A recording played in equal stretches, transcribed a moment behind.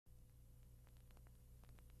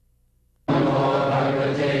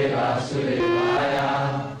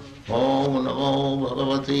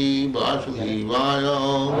Bhagavate Vasudevaya.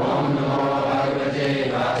 Om Namo Bhagavate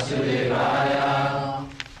Vasudevaya.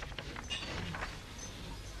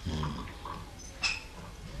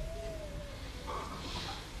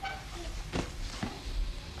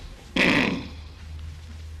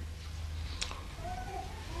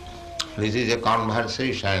 This is a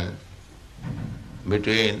conversation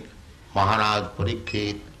between Maharaj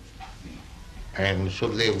Parikshit and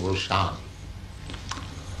Sukadeva Goswami.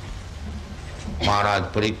 Maharaj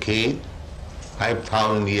Parikshit,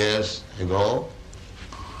 5,000 years ago,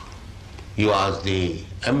 he was the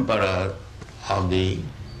emperor of the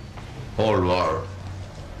whole world.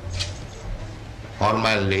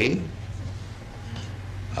 Formerly,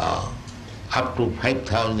 up to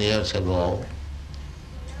 5,000 years ago,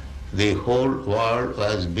 the whole world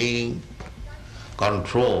was being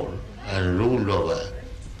controlled and ruled over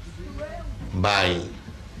by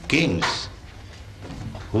kings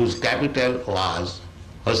whose capital was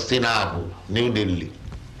Hastinapur, New Delhi.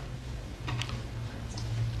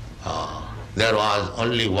 There was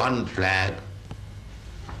only one flag,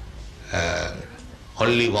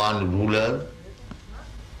 only one ruler,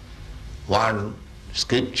 one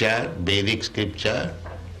scripture, Vedic scripture,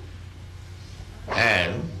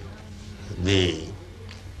 and the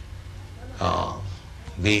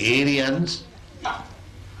Aryans,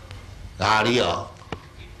 the Arya,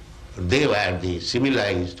 they were the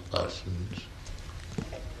civilized persons.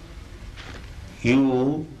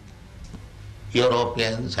 You,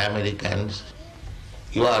 Europeans, Americans,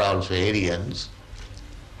 you are also Aryans,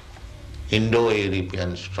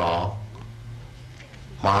 Indo-European stock.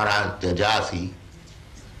 Maharaj Jajasi,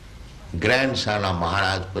 grandson of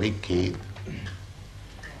Maharaj Parikshit,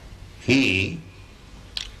 he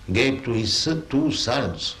gave to his two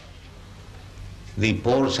sons the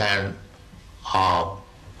portion of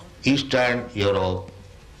Eastern Europe,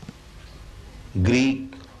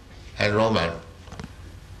 Greek and Roman.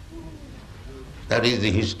 That is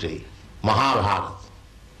the history. Mahabharata.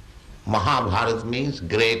 Mahabharata means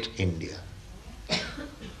Great India.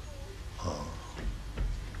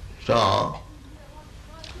 So,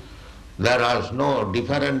 there was no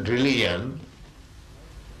different religion,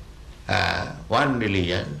 one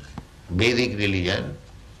religion, Vedic religion.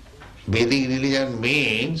 Vedic religion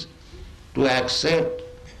means to accept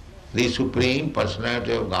the Supreme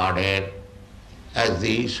Personality of Godhead as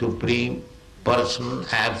the Supreme Person,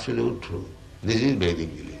 Absolute Truth. This is Vedic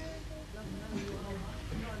religion.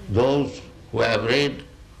 Those who have read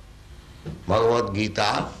Bhagavad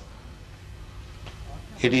Gita,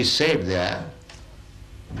 it is said there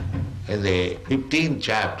in the 15th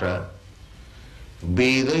chapter,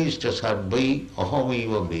 Vedaishta sarvai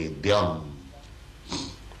ahamiva vedyam.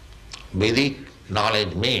 Vedic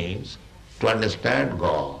knowledge means to understand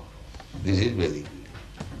God. This is Vedic.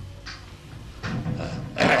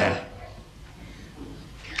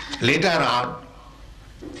 Later on,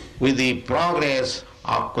 with the progress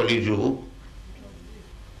of Kali Yuga,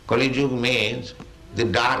 Kali Yuga means the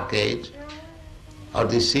dark age or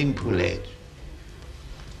the sinful age,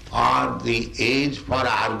 or the age for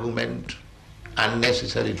argument,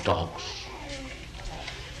 unnecessary talks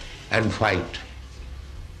and fight.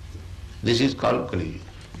 This is called Kali Yuga.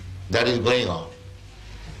 That is going on.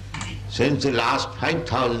 Since the last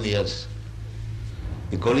 5,000 years,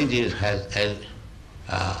 the Kali Yuga has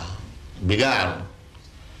begun,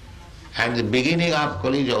 and the beginning of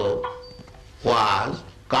Kali Yuga was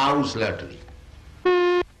cow slaughtering.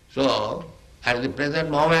 So, at the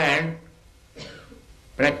present moment,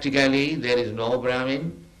 practically there is no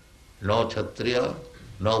Brahmin, no Kshatriya,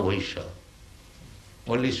 no Vaishya,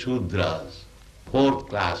 only Shudras, fourth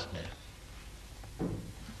class men.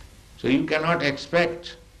 So you cannot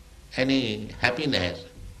expect any happiness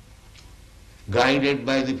guided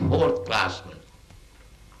by the fourth class men.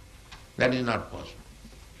 That is not possible.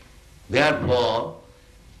 Therefore,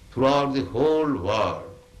 throughout the whole world,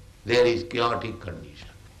 there is chaotic condition.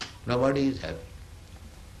 Nobody is happy.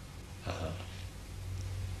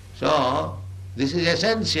 So, this is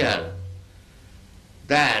essential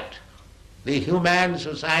that the human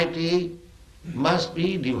society must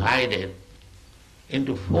be divided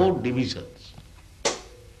into 4 divisions.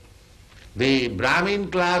 The Brahmin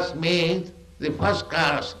class means the first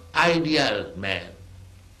class ideal man,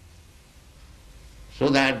 so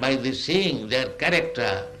that by the seeing their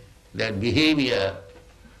character, their behavior,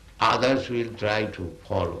 others will try to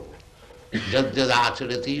follow. Jad jad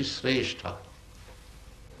acharati shrestha.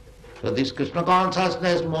 So this Krishna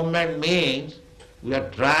consciousness movement means we are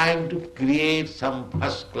trying to create some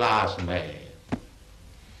first class man.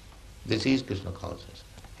 This is Krishna consciousness,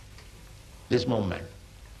 this movement.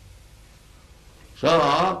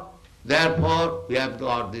 So Therefore, we have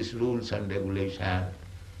got these rules and regulations.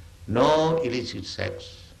 No illicit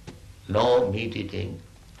sex, no meat eating,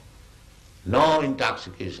 no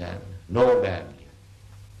intoxication, no gambling.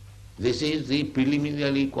 This is the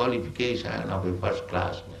preliminary qualification of a first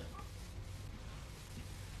class man.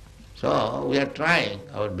 So we are trying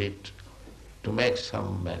our bit to make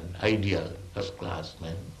some man ideal first class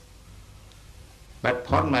man. But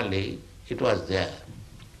formally it was there.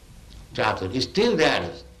 Chatur is still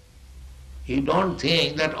there. You don't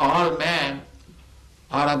think that all men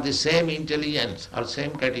are of the same intelligence or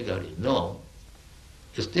same category. No.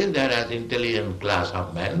 Still there is intelligent class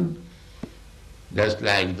of men, just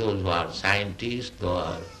like those who are scientists,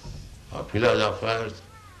 those who are philosophers,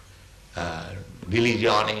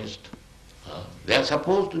 religionists. They are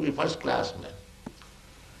supposed to be first class men.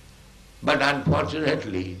 But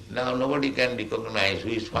unfortunately, now nobody can recognize who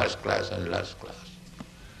is first class and last class.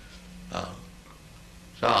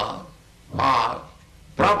 So, for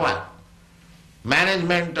proper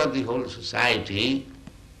management of the whole society,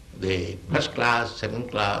 the first class, second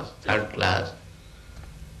class, third class,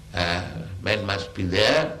 men must be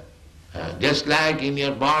there. Just like in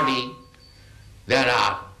your body, there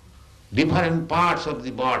are different parts of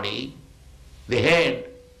the body, the head,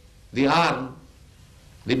 the arm,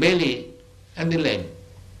 the belly, and the leg.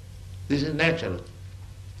 This is natural.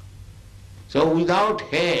 So without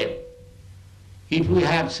head, if we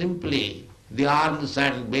have simply the arms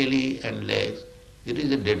and belly and legs, it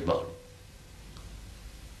is a dead body.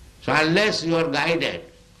 So unless you are guided,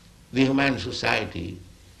 the human society,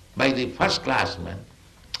 by the first class man,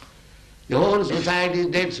 the whole society is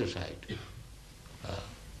dead society.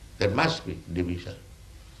 There must be division.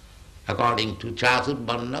 According to Chatur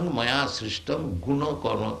Varnam Maya Srishtam Guna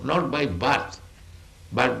Karma, not by birth,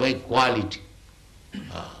 but by quality.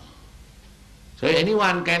 So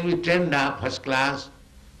anyone can be trained up first class,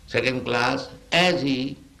 second class, as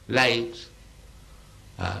he likes.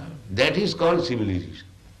 That is called civilization.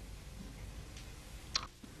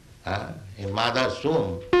 In mother's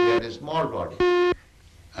womb, we have a small body.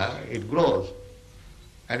 It grows,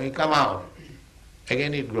 and we come out.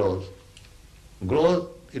 Again it grows. Growth,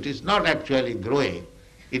 it is not actually growing,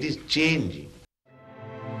 it is changing.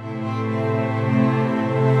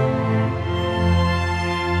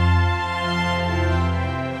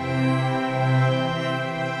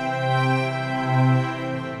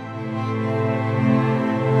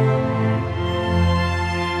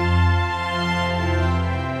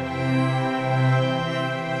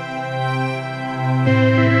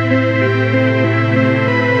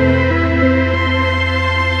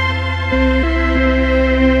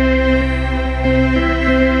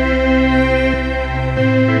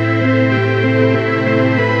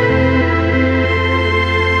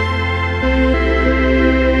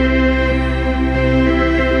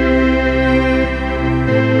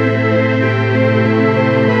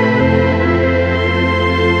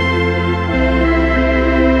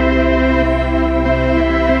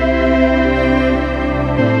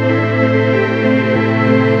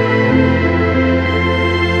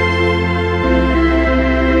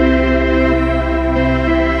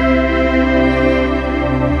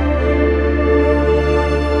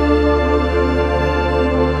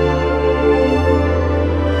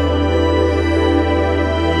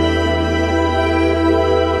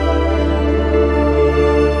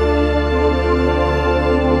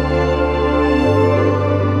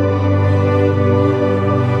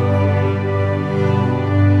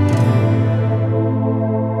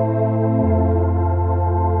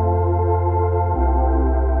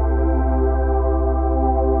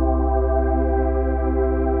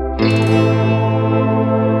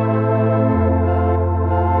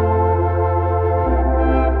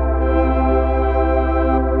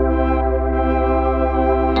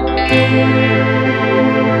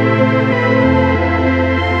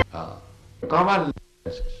 Common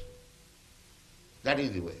message. That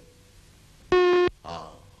is the way.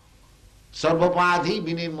 Sarvapadhi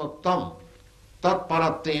vinirmuktam tat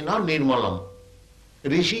parattena nirmalam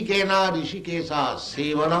rishikena rishikesa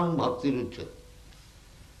sevanam bhakti ruchyate.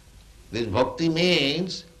 This bhakti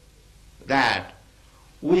means that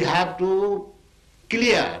we have to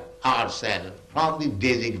clear ourselves from the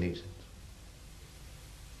designations.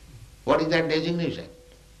 What is that designation?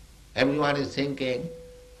 Everyone is thinking,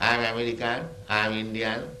 I am American, I am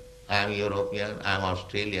Indian, I am European, I am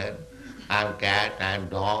Australian, I am cat, I am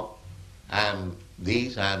dog, I am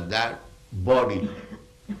this, I am that, body.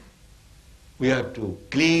 We have to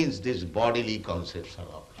cleanse this bodily conception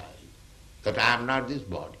of life, that I am not this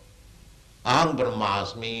body. Aham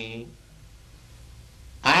Brahmasmi,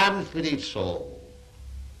 I am spirit soul.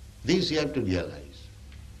 This you have to realize.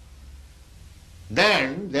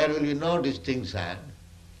 then there will be no distinction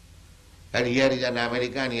that here is an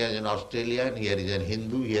American, here is an Australian, here is an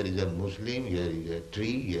Hindu, here is a Muslim, here is a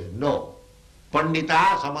tree, here. No.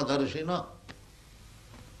 Pandita samadarshina.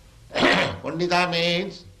 Pandita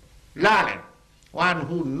means learned, one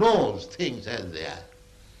who knows things as they are.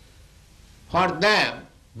 For them,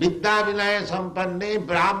 Vidya Vinaya Sampanne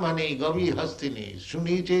Brahmane Gavi Hastini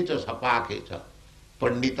Suniche cha Sapake cha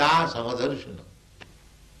Pandita Samadarshana.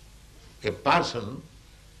 A person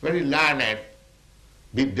very learned,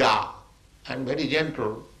 Vidya, and very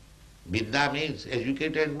gentle. Vidya means,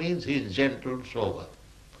 educated means he is gentle, sober.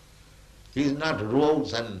 He is not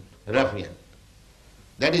rogues and ruffian.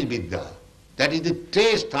 That is Vidya. That is the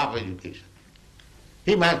taste of education.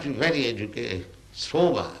 He must be very educated,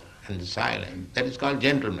 sober and silent. That is called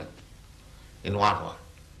gentleman in one word.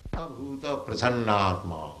 Bhuta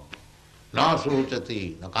prasannatma na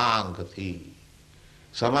sochati na kankati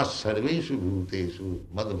samas sarveshu bhutesu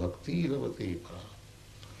madbhakti ravati para.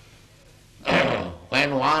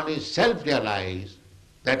 When one is self-realized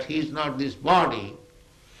that he is not this body,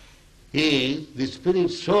 he is the spirit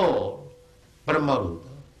soul, Brahma-bhuta.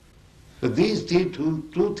 So these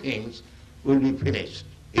two things will be finished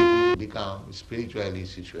if you become spiritually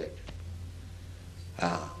situated.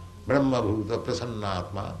 Brahma-bhuta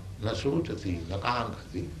prasannatma na sochati na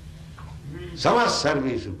kankati samas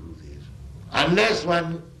sarveshu bhutesu. Unless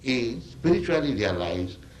one is spiritually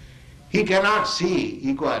realized, he cannot see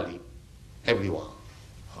equally everyone.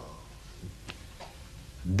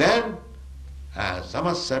 Then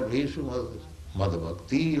samas sarveshu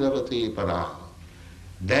madbhakti ravate para.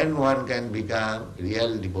 Then one can become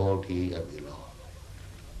real devotee of the Lord.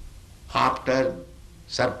 After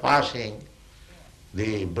surpassing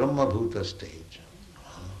the Brahma-bhuta stage.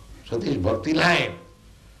 So this bhakti line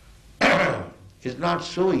is not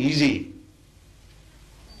so easy.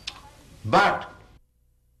 But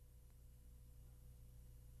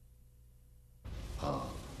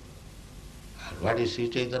what is Sri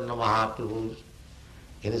Chaitanya Mahaprabhu's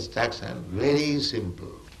instruction? Very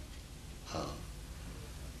simple.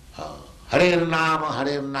 Hare Nama,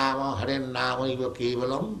 Hare Nama, Hare Nama iva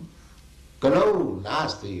kevalam kalau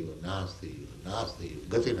nasti iva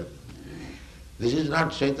gatinam. This is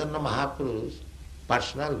not Chaitanya Mahaprabhu's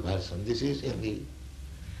personal version. This is in the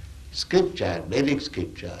scripture, Vedic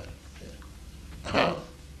scripture.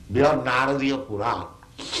 Beyond Naradiya Puran,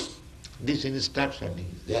 this instruction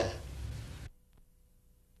is there.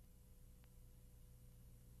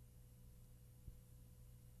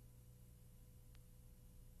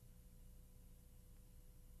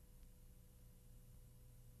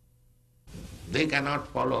 They cannot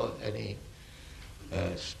follow any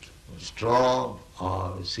strong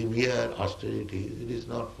or severe austerities. It is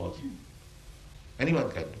not possible. Anyone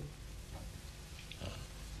can do.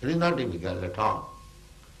 It is not difficult at all.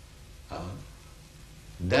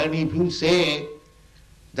 Then if you say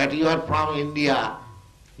that you are from India,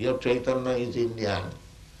 your Chaitanya is Indian,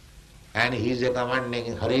 and he is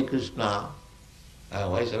commanding Hare Krishna,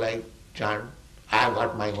 why shall I chant? I have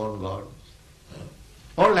got my own God.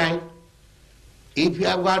 All right. If you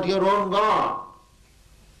have got your own God,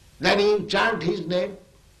 then you chant his name.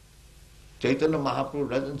 Chaitanya Mahaprabhu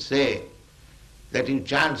doesn't say that you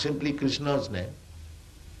chant simply Krishna's name.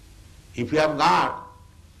 If you have got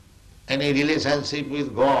any relationship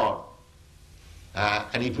with God,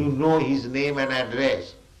 and if you know his name and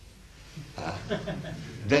address,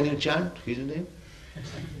 then you chant his name.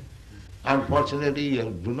 Unfortunately, you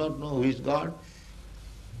do not know who is God.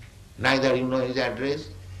 Neither you know his address,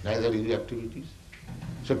 neither his activities.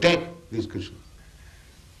 So take this Krishna.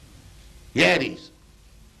 Here is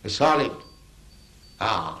a solid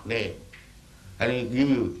name. And he give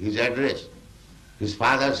you his address, his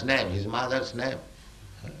father's name, his mother's name,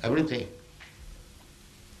 everything.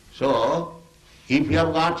 So, if you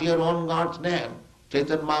have got your own God's name,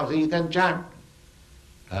 Chaitanya Mahaprabhu, you can chant.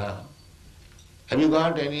 Have you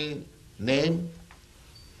got any name?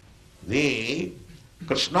 The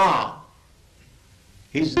Krishna,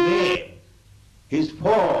 his name, his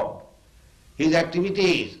form, his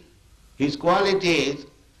activities, his qualities,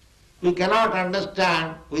 we cannot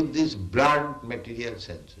understand with these blunt material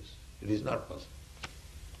senses. It is not possible.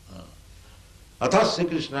 Athasya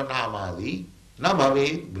Krishna namadi na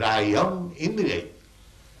bhave grahyam indriyai.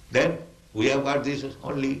 Then we have got this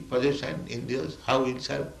only possession, indriyas, how it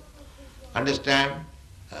shall understand.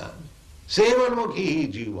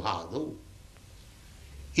 Sevanmukhi jivhadu.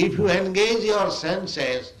 If you engage your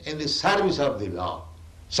senses in the service of the Lord,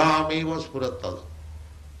 sameva spuratada,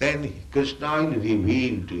 then Krishna will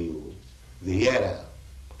reveal to you the hereafter.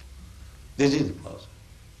 This is the process.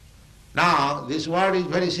 Now, this word is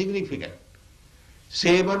very significant.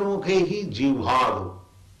 Sevanmukhehi jivhadu.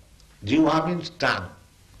 Jivha means tongue.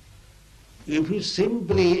 If you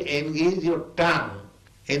simply engage your tongue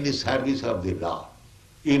in the service of the Lord,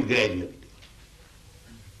 in gradually.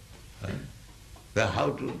 Then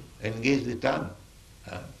how to engage the tongue?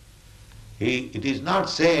 It is not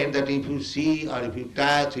said that if you see or if you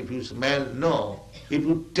touch, if you smell, no. If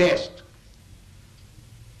you taste.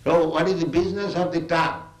 So what is the business of the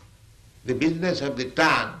tongue? The business of the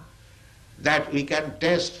tongue that we can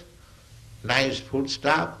taste nice food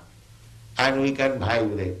stuff and we can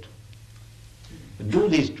vibrate. Do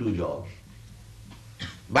these two jobs.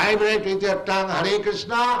 Vibrate with your tongue Hare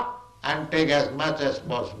Krishna and take as much as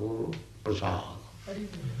possible prasad.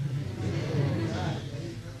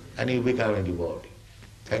 And you become a devotee.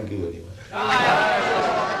 Thank you very much.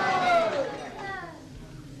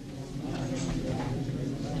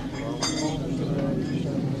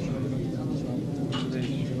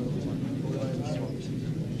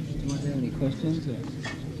 Any questions?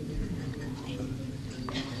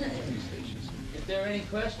 If there are any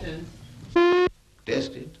questions,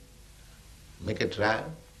 Test it. Make a trial.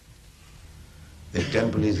 The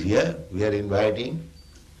temple is here. We are inviting.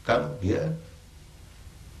 Come here.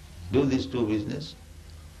 Do these two business.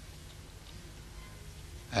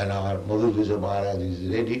 And our Madhukisha Maharaj is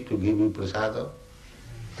ready to give you prasada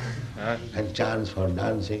and chance for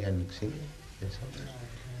dancing and singing. That's all.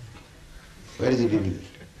 Where is the difficulty?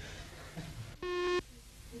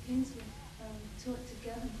 We came to talk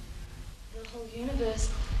together, the whole universe.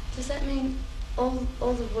 Does that mean all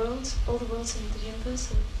the worlds in the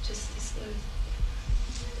universe, or just this earth?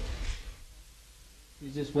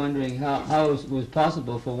 he's just wondering how it was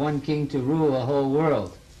possible for one king to rule a whole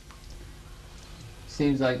world.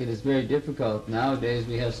 Seems like it is very difficult. Nowadays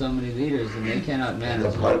we have so many leaders and they cannot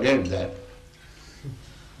manage. Forget that.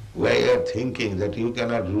 Where you are thinking that you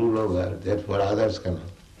cannot rule over, therefore others cannot.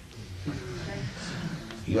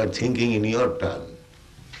 You are thinking in your turn.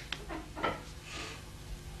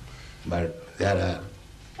 But that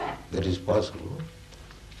is possible.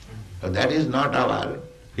 But that is not our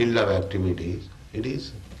field of activities. It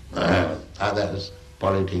is others,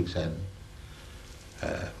 politics and...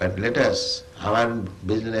 but let us, our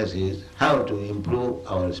business is how to improve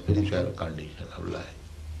our spiritual condition of life.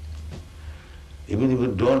 Even if you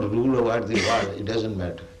don't rule over the world, it doesn't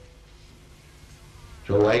matter.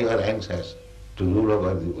 So why you are anxious to rule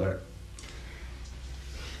over the world?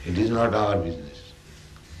 It is not our business.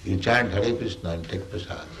 You chant Hare Krishna and take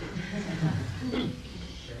prasad.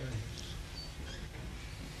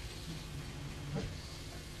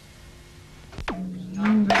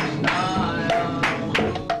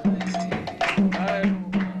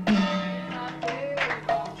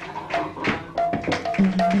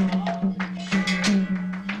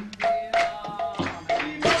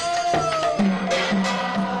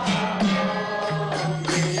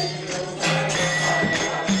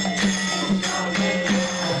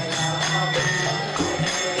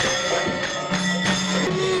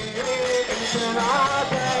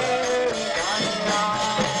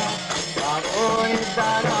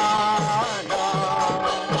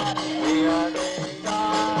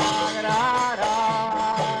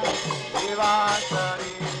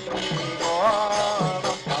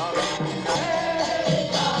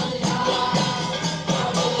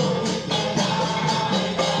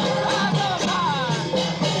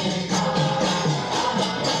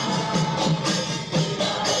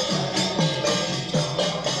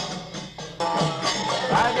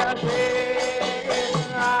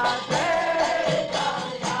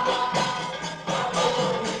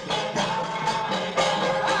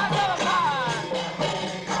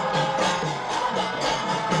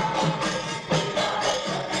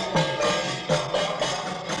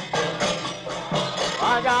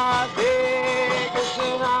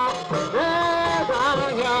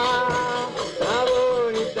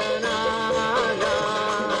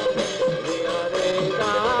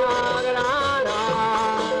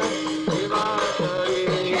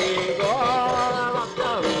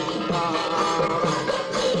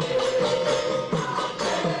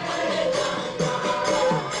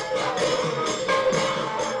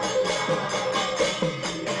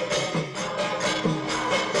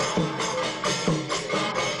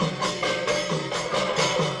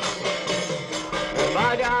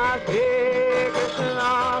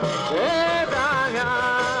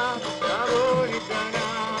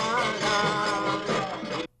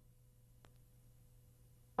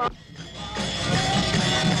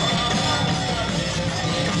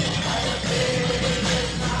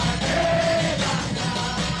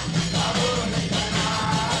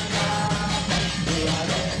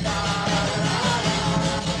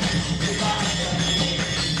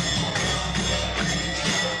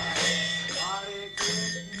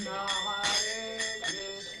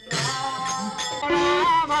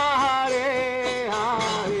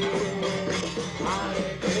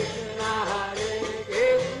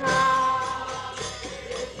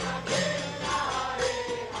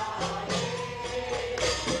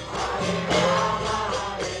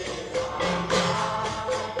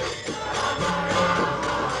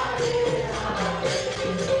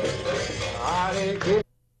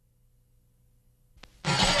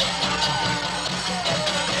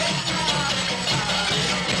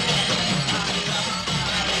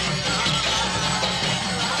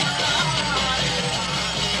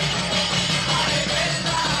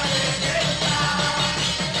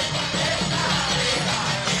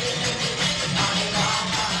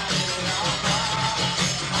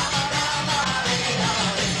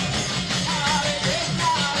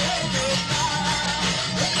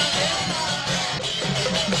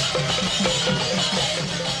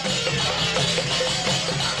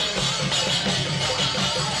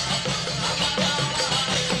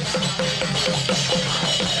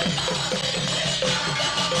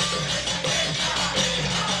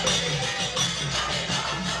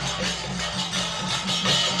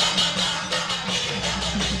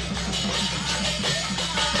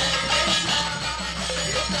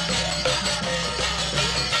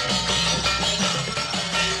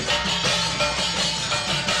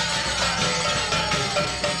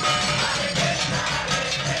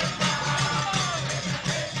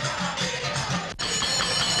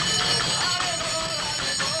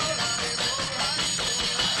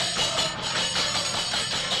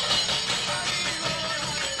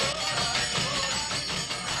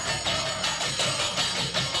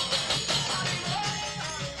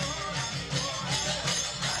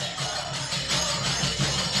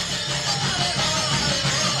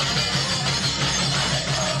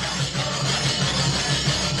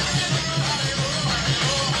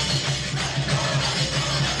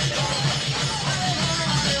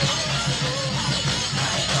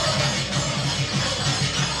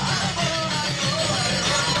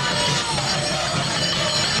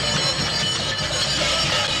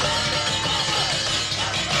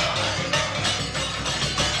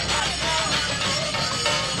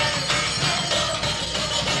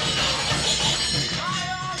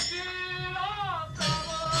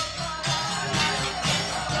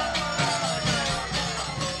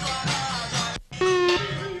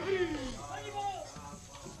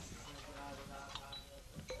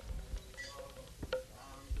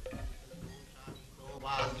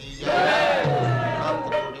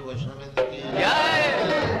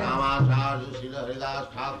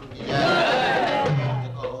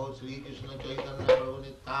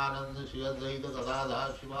 Shri Advaita Gadadhar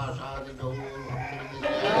Shivasadi Gaur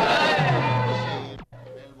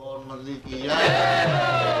Melbourne Mandir ki jai,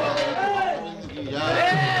 Govind ki jai,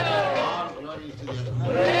 all glories to their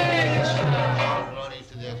all glories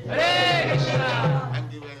to their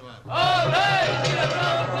Thank you very much.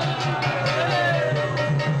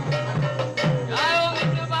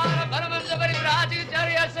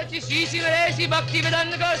 Bhakti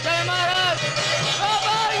Vedanta